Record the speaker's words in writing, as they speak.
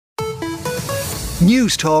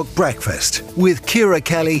News Talk Breakfast with Ciara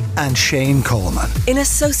Kelly and Shane Coleman. In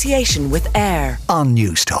association with AIR on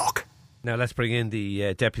News Talk. Now let's bring in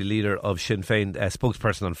the Deputy Leader of Sinn Fein,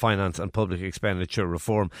 Spokesperson on Finance and Public Expenditure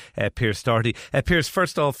Reform, Pearse Doherty. Pearse,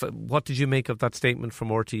 first off, what did you make of that statement from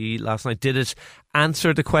RTE last night? Did it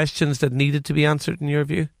answer the questions that needed to be answered in your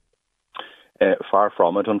view? Far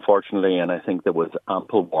from it, unfortunately, and I think there was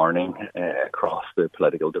ample warning across the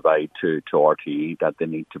political divide to RTE that they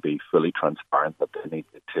need to be fully transparent, that they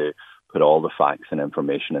needed to put all the facts and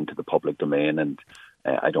information into the public domain, and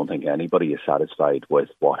I don't think anybody is satisfied with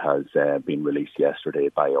what has been released yesterday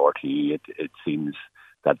by RTE. It seems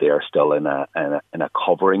that they are still in a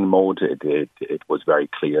covering mode. It was very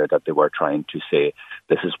clear that they were trying to say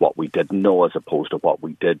this is what we didn't know as opposed to what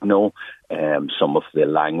we did know. Some of the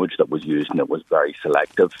language that was used in it was very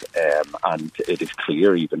selective, and it is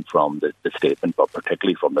clear even from the statement, but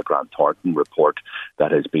particularly from the Grant Thornton report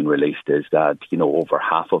that has been released, is that over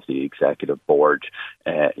half of the executive board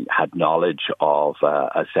had knowledge of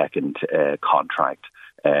a second contract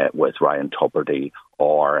with Ryan Tubridy,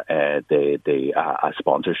 or a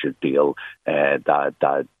sponsorship deal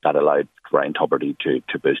that allowed Ryan Tubridy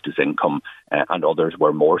to boost his income, and others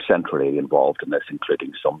were more centrally involved in this,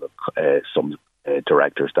 including some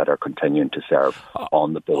directors that are continuing to serve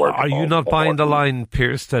on the board. Are you not buying the line,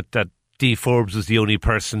 Pearse, that Dee Forbes was the only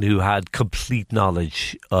person who had complete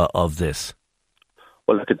knowledge of this?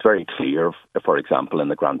 Well, look, it's very clear, for example, in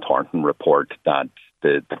the Grant Thornton report that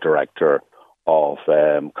the director of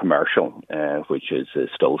commercial, which is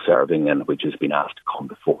still serving and which has been asked to come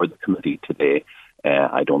before the committee today.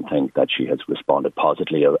 I don't think that she has responded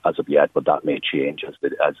positively as of yet, but that may change as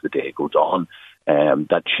the day goes on.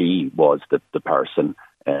 That she was the person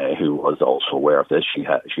who was also aware of this.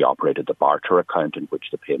 She operated the barter account in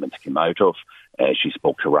which the payments came out of. She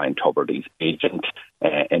spoke to Ryan Tubridy's agent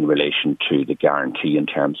in relation to the guarantee in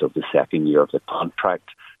terms of the second year of the contract.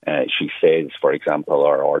 She says, for example,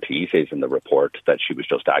 or RTE says in the report, that she was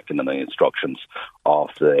just acting on the instructions of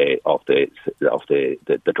the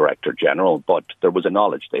Director General, but there was a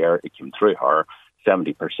knowledge there. It came through her.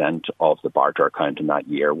 70% of the barter account in that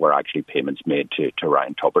year were actually payments made to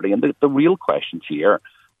Ryan Tubridy. And the real questions here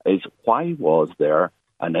is, why was there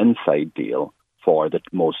an inside deal for the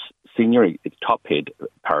most senior, top paid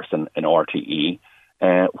person in RTE,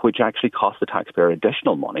 which actually cost the taxpayer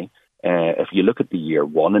additional money? If you look at the year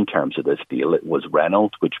one in terms of this deal, it was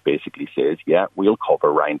Reynolds, which basically says, yeah, we'll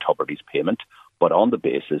cover Ryan Tubridy's payment, but on the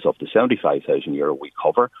basis of the €75,000 we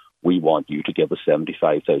cover, we want you to give us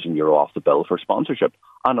 €75,000 off the bill for sponsorship.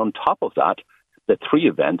 And on top of that, the three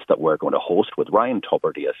events that we're going to host with Ryan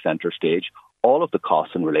Tubridy as centre stage, all of the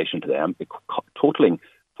costs in relation to them, totalling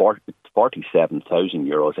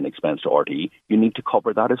 €47,000 in expense to RTE, you need to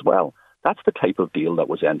cover that as well. That's the type of deal that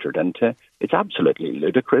was entered into. It's absolutely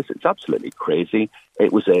ludicrous. It's absolutely crazy.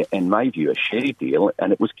 It was, in my view, a shady deal,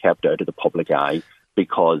 and it was kept out of the public eye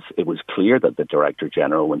because it was clear that the Director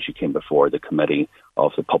General, when she came before the committee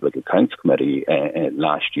of the Public Accounts Committee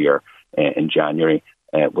last year in January,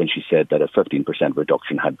 when she said that a 15%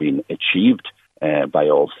 reduction had been achieved by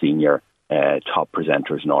all senior top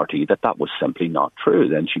presenters in RTE, that was simply not true.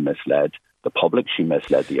 Then she misled the public. She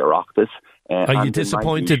misled the Oireachtas. Are you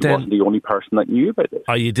disappointed then? She wasn't the only person that knew about this.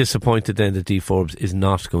 Are you disappointed then that Dee Forbes is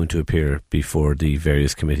not going to appear before the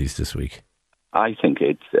various committees this week? I think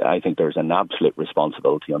there's an absolute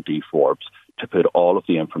responsibility on Dee Forbes to put all of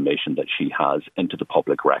the information that she has into the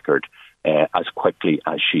public record as quickly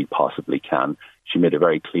as she possibly can. She made it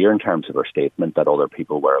very clear in terms of her statement that other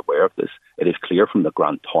people were aware of this. It is clear from the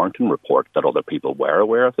Grant Thornton report that other people were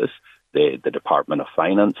aware of this. The Department of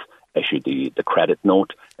Finance issued the credit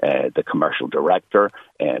note. The commercial director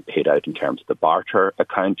paid out in terms of the barter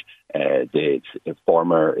account. The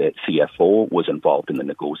former CFO was involved in the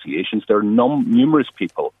negotiations. There are numerous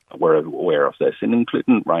people were aware of this, and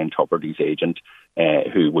including Ryan Tubridy's agent,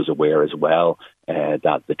 who was aware as well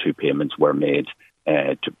that the two payments were made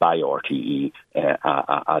to buy RTE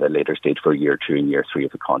at a later stage for year 2 and year 3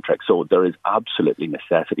 of the contract. So there is absolutely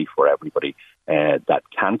necessity for everybody that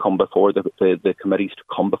can come before the committees to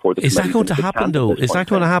come before the committees. Is that going to happen though? Is that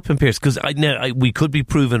going to happen, Pearse? Because we could be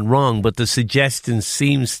proven wrong, but the suggestion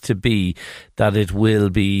seems to be that it will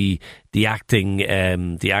be the acting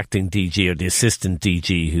DG or the assistant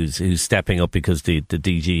DG who's stepping up because the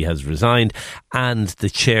DG has resigned, and the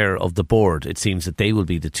chair of the board. It seems that they will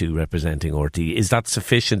be the two representing RTE. Is that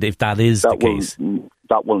sufficient if that is the case?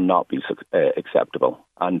 That will not be acceptable.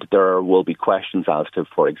 And there will be questions as to,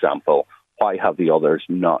 for example, why have the others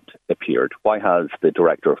not appeared? Why has the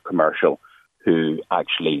Director of Commercial, who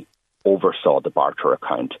actually oversaw the barter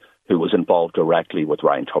account, who was involved directly with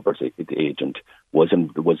Ryan Tubber's agent, was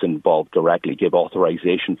involved directly, gave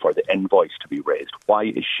authorisation for the invoice to be raised. Why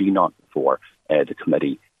is she not before the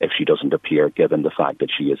committee if she doesn't appear, given the fact that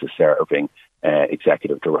she is a serving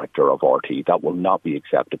executive director of RTE? That will not be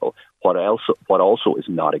acceptable. What also is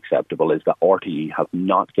not acceptable is that RTE have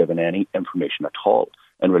not given any information at all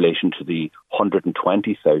in relation to the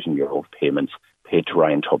 €120,000 payments paid to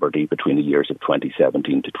Ryan Tuberty between the years of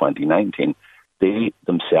 2017 to 2019. They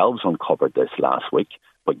themselves uncovered this last week,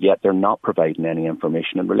 but yet they're not providing any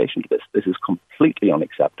information in relation to this. This is completely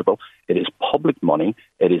unacceptable. It is public money.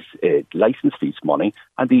 It is licence fees money.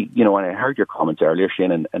 And and I heard your comments earlier,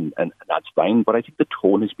 Shane, and that's fine. But I think the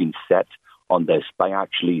tone has been set on this by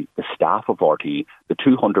actually the staff of RTE, the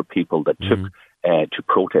 200 people that took to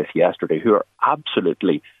protest yesterday, who are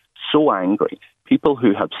absolutely so angry. People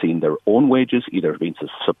who have seen their own wages either being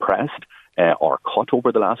suppressed or cut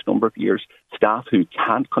over the last number of years, staff who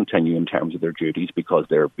can't continue in terms of their duties because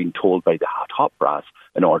they're being told by the top brass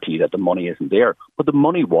in RTE that the money isn't there. But the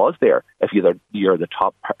money was there. If you're the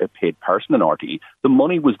top paid person in RTE, the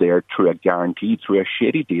money was there through a guarantee, through a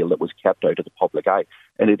shady deal that was kept out of the public eye.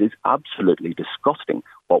 And it is absolutely disgusting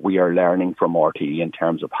what we are learning from RTE in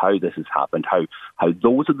terms of how this has happened, how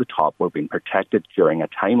those at the top were being protected during a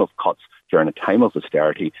time of cuts, during a time of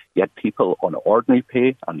austerity, yet people on ordinary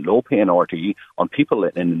pay and low pay in RTE, on people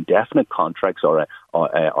in indefinite contracts or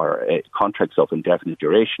contracts of indefinite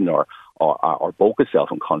duration or bogus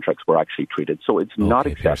self-employed contracts were actually treated. So it's not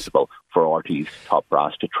acceptable for RTE's top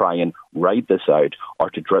brass to try and ride this out or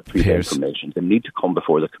to drip through the information. They need to come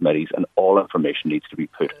before the committees, and all information needs to be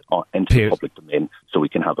put into the public domain so we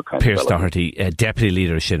can have accountability. Pearse Doherty, Deputy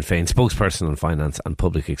Leader of Sinn Féin, Spokesperson on Finance and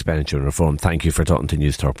Public Expenditure and Reform. Thank you for talking to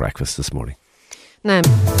News Talk Breakfast this morning.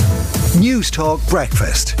 News Talk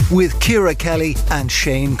Breakfast with Ciara Kelly and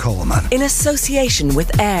Shane Coleman. In association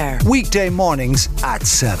with AIR. Weekday mornings at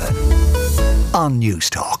 7 on News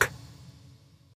Talk.